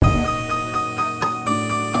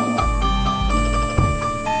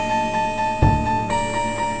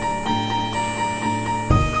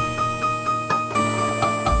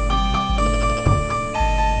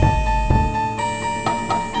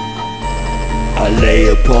I lay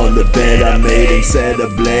upon the bed I made and set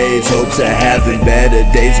ablaze. Hopes of having better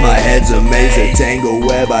days, my head's a maze, a tangled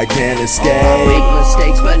web I can't escape. Make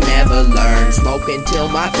mistakes but never learn, smoke until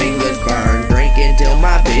my fingers burn, drink until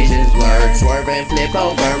my vision's blurred, swerve and flip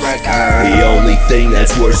over a curve. The only thing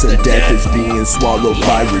that's worse than death is being swallowed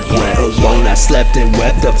by regret. Alone I slept and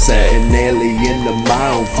wept, upset, an alien to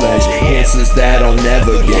my own flesh. Answers that I'll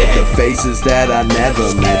never get, the faces that I never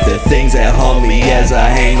met, the things that haunt me as I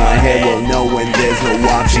hang my head. Well, know when there's no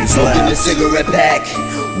options left. Smoking a cigarette pack,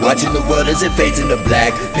 watching the world as it fades into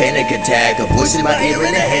black. Panic attack, a voice in my ear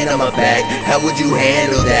and a hand on my back. How would you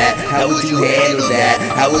handle that? How would you handle that?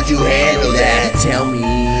 How would you handle that? Tell me,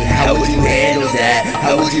 how would you handle that?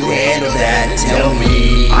 How would you handle that? Tell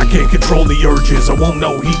me. I can't control the urges, I won't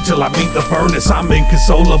know heat till I meet the furnace. I'm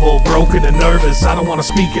inconsolable, broken and nervous, I don't wanna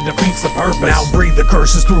speak, it defeats the purpose. Now breathe the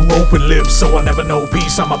curses through open lips, so I never know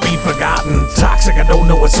peace, I'ma be forgotten. Toxic, I don't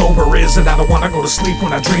know what sober is, and I don't wanna go to sleep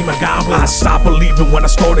when I dream of goblins. I stopped believing when I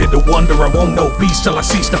started to wonder, I won't know peace till I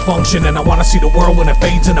cease to function. And I wanna see the world when it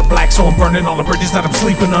fades into black, so I'm burning all the bridges that I'm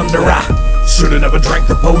sleeping under. I should've never drank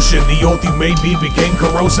the potion, the oath you made me became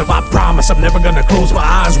corrosive. I promise I'm never gonna close my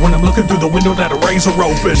eyes when I'm looking through the window that a razor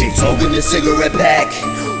open. Smoking a cigarette pack,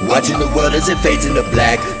 watching the world as it fades into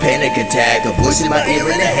black. Panic attack, a voice in my ear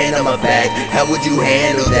and a hand on my back. How would you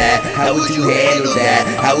handle that? How would you handle that?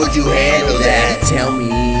 How would you handle that? Tell me,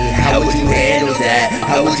 how would you handle that?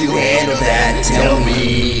 How would you handle that? Tell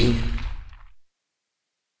me.